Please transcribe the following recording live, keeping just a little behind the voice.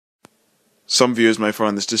Some viewers may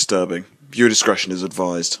find this disturbing. Viewer discretion is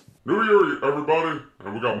advised. New Year, everybody,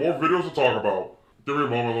 and we got more videos to talk about. Give me a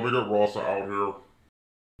moment, let me get Rasa out here.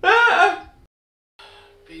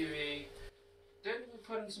 BB, didn't we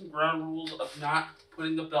put in some ground rules of not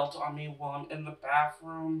putting the belt on me while I'm in the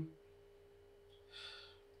bathroom?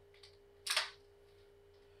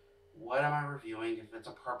 What am I reviewing if it's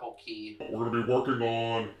a purple key? We're going to be working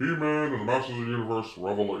on He-Man and the Masters of the Universe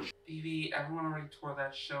Revelation. BB, everyone already tore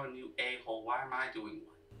that show a new a-hole. Why am I doing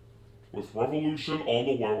one? With Revolution on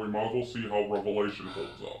the way, we might as well see how Revelation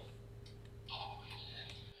holds up.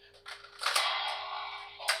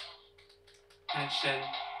 Tension.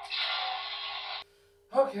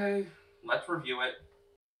 Okay, let's review it.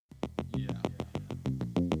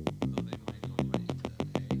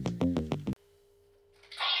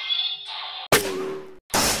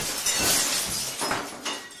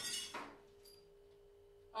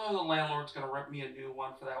 Oh, the landlord's gonna rip me a new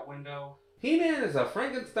one for that window. He-Man is a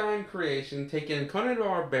Frankenstein creation taking Conan the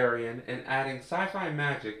Barbarian and adding sci-fi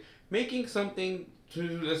magic, making something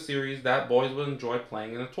to the series that boys would enjoy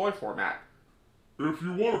playing in a toy format. If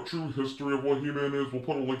you want a true history of what He-Man is, we'll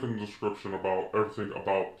put a link in the description about everything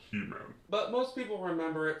about He-Man. But most people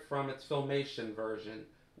remember it from its Filmation version,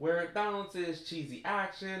 where it balances cheesy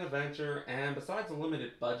action, adventure, and besides a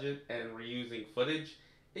limited budget and reusing footage,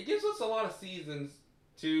 it gives us a lot of seasons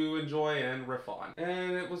to enjoy and riff on.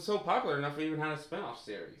 And it was so popular enough we even had a spin-off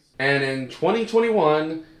series. And in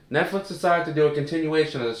 2021, Netflix decided to do a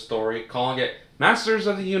continuation of the story, calling it Masters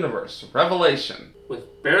of the Universe Revelation.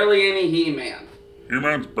 With barely any He-Man.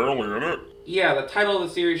 He-Man's barely in it. Yeah, the title of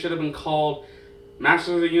the series should have been called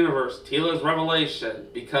Masters of the Universe, Teela's Revelation,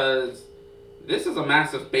 because this is a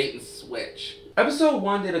massive bait and switch. Episode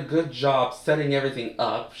 1 did a good job setting everything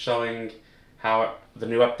up, showing how the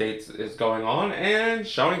new updates is going on, and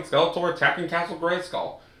showing Skeletor attacking Castle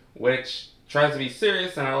Grayskull, which tries to be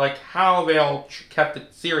serious, and I like how they all kept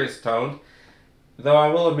it serious toned. Though I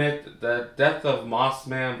will admit, the death of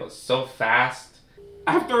Mossman was so fast.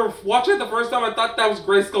 After watching it the first time, I thought that was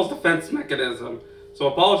Grayskull's defense mechanism. So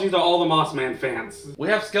apologies to all the Mossman fans. We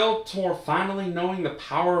have Skeletor finally knowing the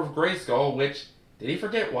power of Grayskull, which, did he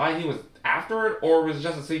forget why he was after it, or was it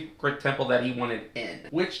just a secret temple that he wanted in?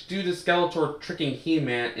 Which, due to Skeletor tricking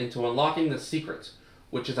He-Man into unlocking the secret,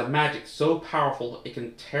 which is a magic so powerful it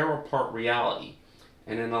can tear apart reality.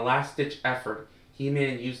 And in a last-ditch effort,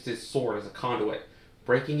 He-Man used his sword as a conduit,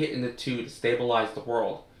 breaking it into two to stabilize the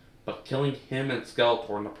world, but killing him and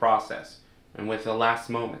Skeletor in the process. And with the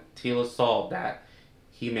last moment, Teela solved that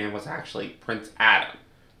He-Man was actually Prince Adam,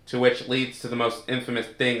 to which leads to the most infamous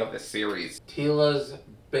thing of the series. Teela's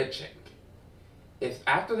bitching. If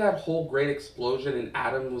after that whole great explosion and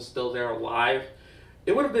Adam was still there alive,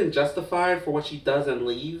 it would have been justified for what she does and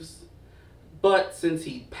leaves. But since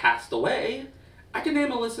he passed away, I can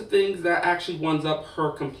name a list of things that actually winds up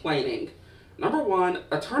her complaining. Number 1,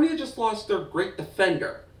 Eternia just lost their great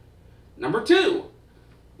defender. Number 2,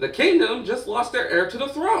 the kingdom just lost their heir to the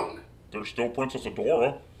throne. There's still Princess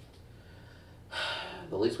Adora.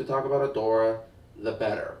 The least we talk about Adora, the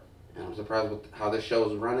better. And I'm surprised with how this show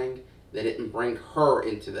is running, they didn't bring her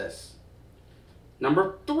into this.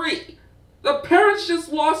 Number 3, the parents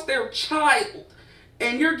just lost their child,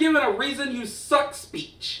 and you're given a reason you suck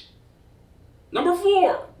speech. Number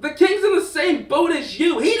 4, the king's in the same boat as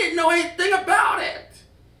you. He didn't know anything about it.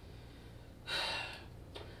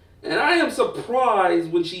 And I am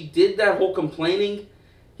surprised when she did that whole complaining,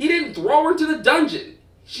 he didn't throw her into the dungeon.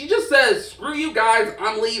 She just says, screw you guys,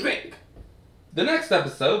 I'm leaving. The next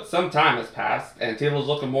episode, some time has passed, and Teela's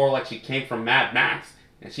looking more like she came from Mad Max,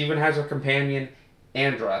 and she even has her companion,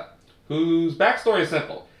 Andra, whose backstory is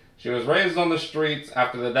simple. She was raised on the streets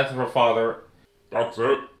after the death of her father. That's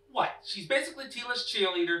it. What? She's basically Teela's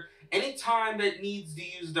cheerleader. Anytime that needs to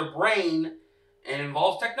use their brain and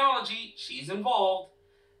involves technology, she's involved.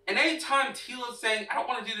 And anytime Teela's saying, I don't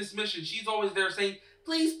want to do this mission, she's always there saying,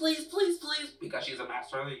 please, please, please, please, because she's a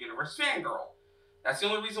Master of the Universe fangirl. That's the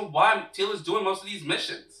only reason why Teela's doing most of these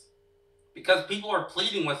missions. Because people are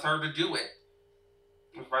pleading with her to do it.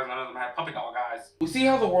 I'm surprised none of them had puppy doll guys. We see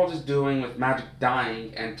how the world is doing with magic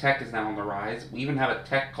dying, and tech is now on the rise. We even have a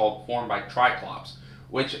tech called formed by Triclops,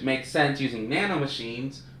 which makes sense using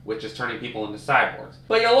nanomachines, which is turning people into cyborgs.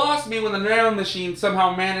 But you lost me when the nanomachine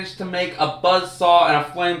somehow managed to make a buzzsaw and a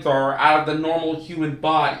flamethrower out of the normal human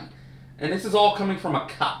body. And this is all coming from a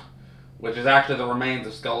cup, which is actually the remains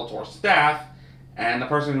of Skeletor's staff, and the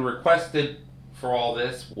person who requested for all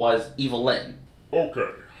this was Evil-lyn. Okay,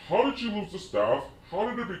 how did she lose the staff? How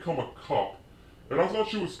did it become a cup? And I thought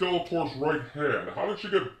she was Skeletor's right hand. How did she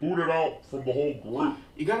get booted out from the whole group?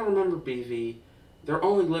 You gotta remember, BV, they're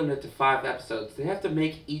only limited to 5 episodes. They have to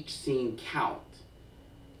make each scene count.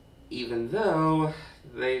 Even though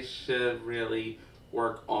they should really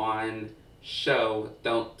work on show,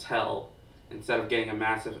 don't tell, instead of getting a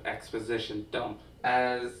massive exposition dump.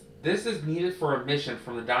 As this is needed for a mission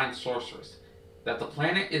from the dying sorceress, that the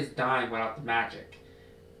planet is dying without the magic.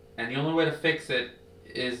 And the only way to fix it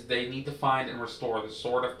is they need to find and restore the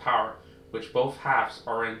Sword of Power, which both halves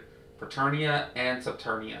are in Paternia and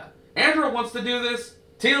Saturnia. Andrew wants to do this.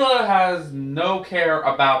 Teela has no care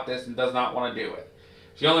about this and does not want to do it.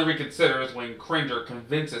 She only reconsiders when Cringer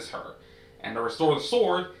convinces her. And to restore the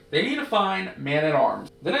sword, they need to find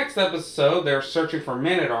Man-at-Arms. The next episode, they're searching for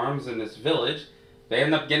Man-at-Arms in this village. They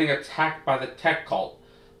end up getting attacked by the tech cult.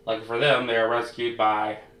 Lucky for them, they are rescued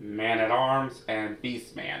by Man-at-Arms and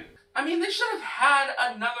Beastman. I mean, they should have had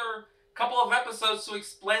another couple of episodes to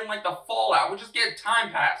explain, like, the fallout. We'll just get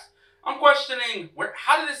time passed. I'm questioning,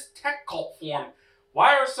 how did this tech cult form?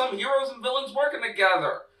 Why are some heroes and villains working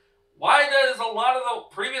together? Why does a lot of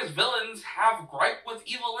the previous villains have gripe with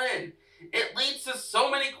Evil-lyn? It leads to so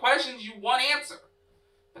many questions you want answer.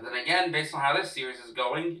 But then again, based on how this series is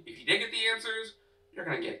going, if you did get the answers, you're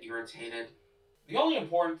going to get irritated. The only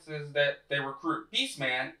importance is that they recruit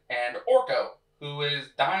Beastman and Orko, who is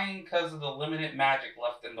dying because of the limited magic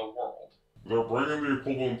left in the world. They're bringing the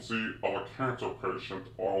equivalency of a cancer patient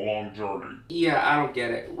on a long journey. Yeah, I don't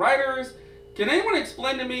get it. Writers, can anyone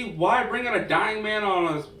explain to me why bringing a dying man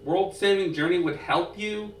on a world-saving journey would help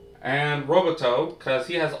you? And Roboto, because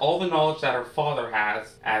he has all the knowledge that her father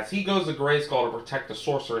has, as he goes to Grayskull to protect the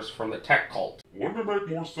sorceress from the tech cult. Wouldn't it make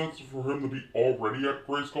more sense for him to be already at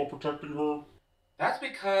Grayskull protecting her? That's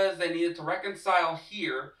because they needed to reconcile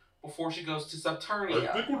here before she goes to Saturnia.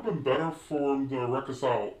 I think it would have been better for him to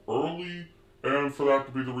reconcile early, and for that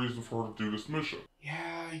to be the reason for her to do this mission.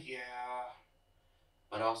 Yeah.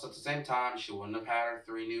 But also at the same time, she wouldn't have had her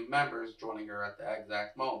 3 new members joining her at the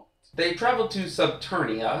exact moment. They travel to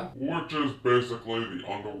Saturnia, Which is basically the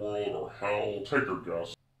underworld or hell, take your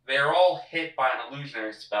guess. they are all hit by an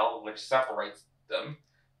illusionary spell which separates them.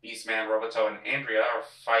 Beastman, Roboto, and Andrea are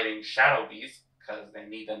fighting Shadow Beasts because they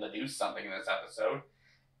need them to do something in this episode.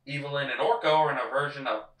 Evil-lyn and Orko are in a version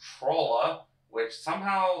of Trolla, which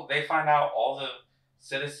somehow they find out all the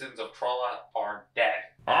citizens of Trolla are dead.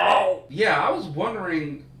 Ow! Yeah, I was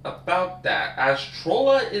wondering about that, as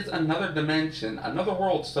Trolla is another dimension, another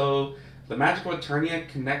world, so the magic of Eternia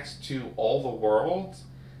connects to all the worlds.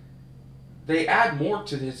 They add more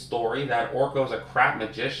to his story that Orko's a crap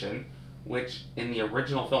magician, which in the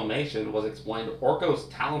original filmation was explained. Orko's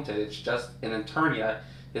talented, it's just in Eternia,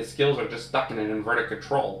 his skills are just stuck in an inverted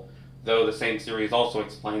control, though the same series also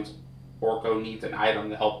explains Orko needs an item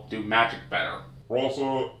to help do magic better.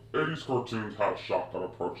 Rasa, 80s cartoons had a shotgun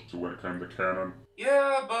approach to when it came to canon.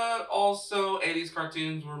 Yeah, but also 80s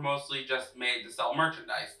cartoons were mostly just made to sell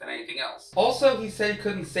merchandise than anything else. Also, he said he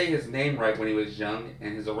couldn't say his name right when he was young,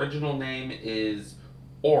 and his original name is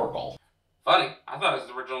Oracle. Funny, I thought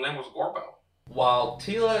his original name was Gorbo. While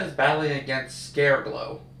Teela is battling against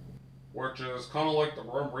Scareglow, which is kind of like the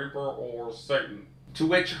Grim Reaper or Satan, to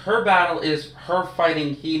which her battle is her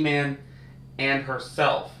fighting He-Man and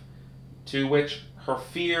herself, to which her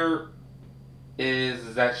fear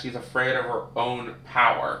is that she's afraid of her own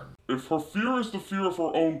power. If her fear is the fear of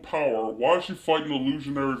her own power, why is she fighting an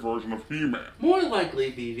illusionary version of He-Man? More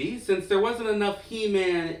likely, Vivi, since there wasn't enough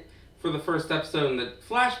He-Man for the first episode in the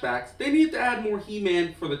flashbacks, they need to add more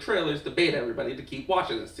He-Man for the trailers to bait everybody to keep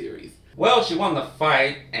watching this series. Well, she won the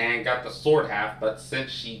fight and got the sword half, but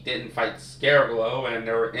since she didn't fight Scareglow and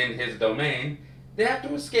they're in his domain, they have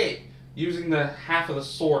to escape, using the half of the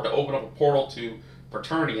sword to open up a portal to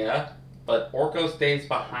Paternia, but Orko stays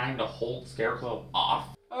behind to hold Scareglow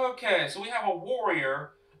off. Okay, so we have a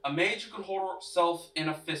warrior, a mage who can hold herself in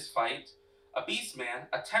a fist fight, a beastman,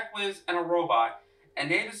 a tech whiz, and a robot, and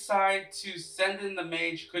they decide to send in the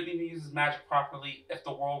mage who couldn't even use his magic properly if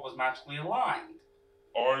the world was magically aligned.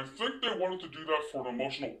 I think they wanted to do that for an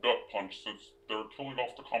emotional gut punch since they're killing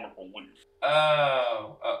off the comic relief.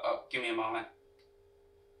 Give me a moment.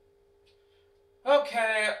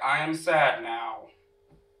 Okay, I am sad now.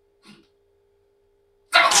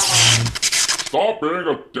 Stop being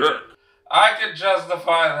a dick! I could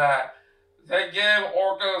justify that. They give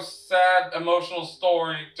Orko's sad, emotional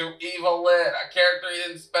story to Evil-lyn, a character he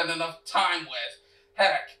didn't spend enough time with.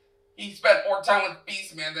 Heck, he spent more time with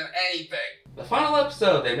Beastman than anything. The final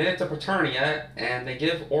episode, they made it to Paternia, and they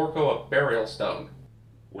give Orko a burial stone.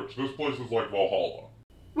 Which this place is like Valhalla.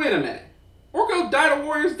 Wait a minute. Orko died a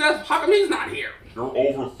warrior's death. How come he's not here? You're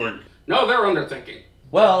overthinking. No, they're underthinking.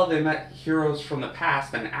 Well, they met heroes from the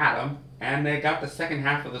past and Adam, and they got the second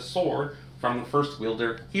half of the sword from the first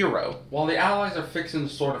wielder, Hero. While the Allies are fixing the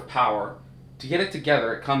Sword of Power, to get it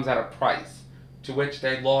together it comes at a price, to which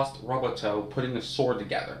they lost Roboto putting the sword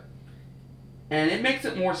together. And it makes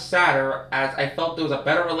it more sadder, as I felt there was a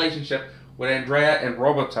better relationship with Andrea and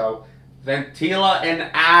Roboto than Teela and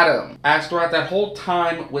Adam. As throughout that whole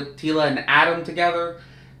time with Teela and Adam together,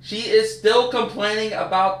 she is still complaining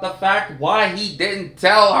about the fact why he didn't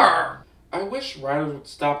tell her. I wish writers would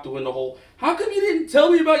stop doing the whole, how come you didn't tell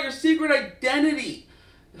me about your secret identity?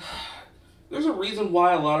 There's a reason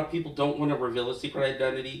why a lot of people don't want to reveal a secret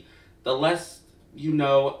identity. The less you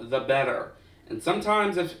know, the better. And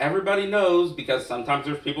sometimes if everybody knows, because sometimes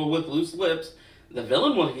there's people with loose lips, the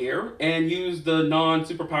villain will hear and use the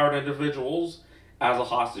non-superpowered individuals as a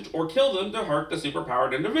hostage or kill them to hurt the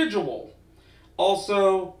superpowered individual.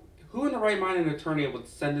 Also, who in the right mind in Eternia would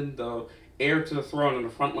send in the heir to the throne in the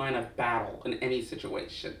front line of battle in any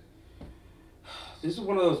situation? This is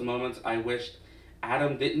one of those moments I wished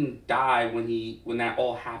Adam didn't die when that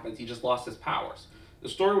all happens. He just lost his powers. The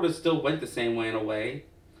story would have still went the same way in a way.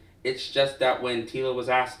 It's just that when Teela was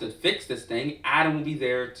asked to fix this thing, Adam would be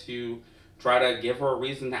there to try to give her a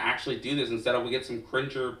reason to actually do this instead of we get some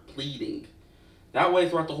cringer pleading. That way,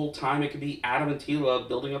 throughout the whole time, it could be Adam and Teela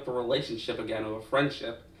building up a relationship again, of a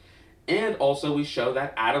friendship. And also, we show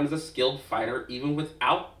that Adam's a skilled fighter even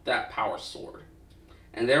without that power sword.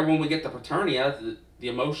 And there, when we get to Paternia, the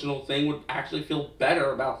emotional thing would actually feel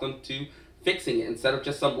better about them to fixing it instead of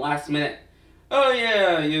just some last minute, oh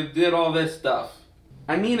yeah, you did all this stuff.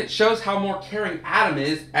 I mean, it shows how more caring Adam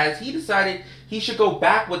is, as he decided he should go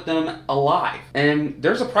back with them alive. And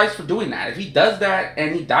there's a price for doing that. If he does that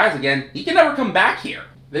and he dies again, he can never come back here.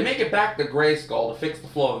 They make it back to Grayskull to fix the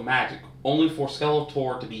flow of magic, only for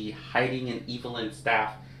Skeletor to be hiding in Evil-lyn's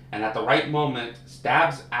staff, and at the right moment,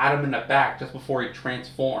 stabs Adam in the back just before he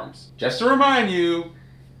transforms. Just to remind you,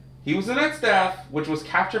 he was in that staff, which was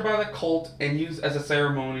captured by the cult and used as a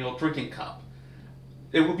ceremonial drinking cup.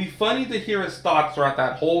 It would be funny to hear his thoughts throughout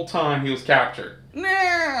that whole time he was captured.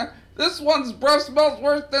 Nah, this one's breath smells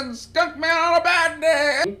worse than Skunk Man on a bad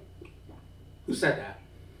day. Who said that?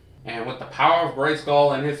 And with the power of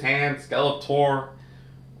Grayskull in his hand, Skeletor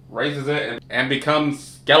raises it and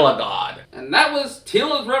becomes Skelegod. And that was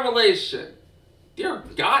Teela's Revelation. Dear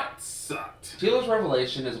God, it sucked. Teela's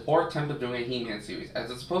Revelation is a poor attempt of doing a He-Man series,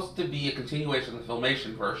 as it's supposed to be a continuation of the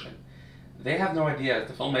Filmation version. They have no idea.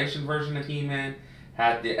 The Filmation version of He-Man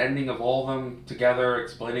had the ending of all of them together,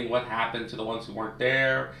 explaining what happened to the ones who weren't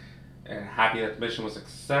there, and happy that the mission was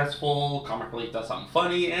successful, Comic Relief does something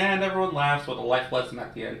funny, and everyone laughs with a life lesson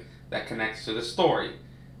at the end that connects to the story.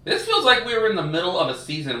 This feels like we were in the middle of a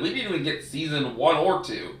season. We didn't even get season 1 or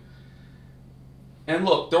 2. And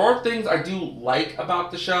look, there are things I do like about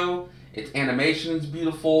the show. Its animation is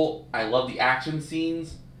beautiful, I love the action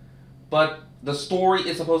scenes, but the story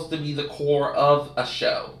is supposed to be the core of a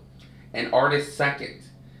show. And art is second.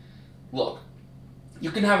 Look,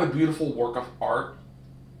 you can have a beautiful work of art,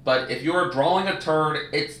 but if you're drawing a turd,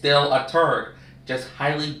 it's still a turd. Just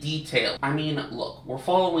highly detailed. I mean, look, we're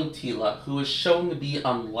following Teela, who is shown to be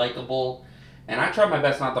unlikable, and I tried my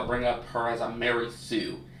best not to bring up her as a Mary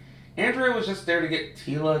Sue. Andrea was just there to get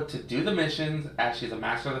Teela to do the missions, as she's a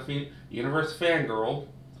Master of the Universe fangirl.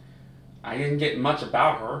 I didn't get much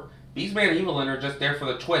about her. Beastman and Evil-lyn are just there for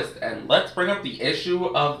the twist, and let's bring up the issue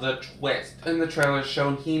of the twist. In the trailer,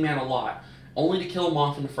 shown He-Man a lot, only to kill him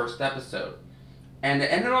off in the first episode. And to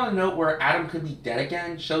end it on a note where Adam could be dead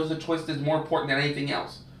again shows the twist is more important than anything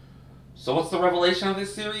else. So what's the revelation of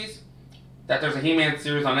this series? That there's a He-Man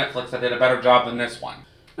series on Netflix that did a better job than this one.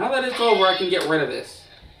 Now that it's over, I can get rid of this.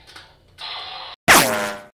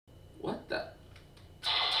 What the?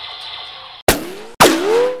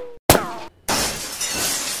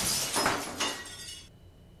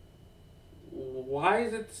 Why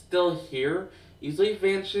is it still here? Usually it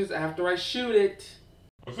vanishes after I shoot it.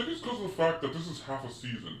 I think it's because of the fact that this is half a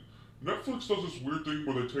season. Netflix does this weird thing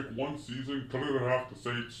where they take one season, cut it in half to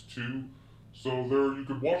say it's 2, so there you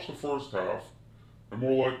could watch the first half, and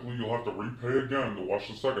more likely you'll have to repay again to watch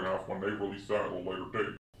the second half when they release that at a later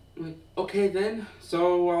date. Okay then,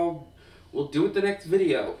 so we'll do it the next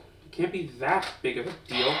video. It can't be that big of a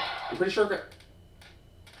deal. I'm pretty sure.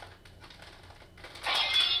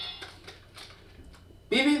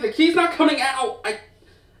 BB, the key's not coming out.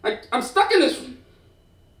 I'm stuck in this.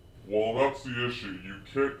 Well, that's the issue. You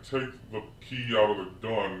can't take the key out of the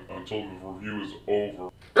gun until the review is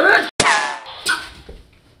over.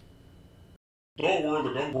 Don't worry,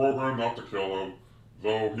 the gun programmed not to kill him,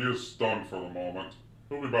 though he is stunned for the moment.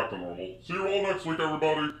 He'll be back to normal. See you all next week,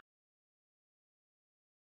 everybody!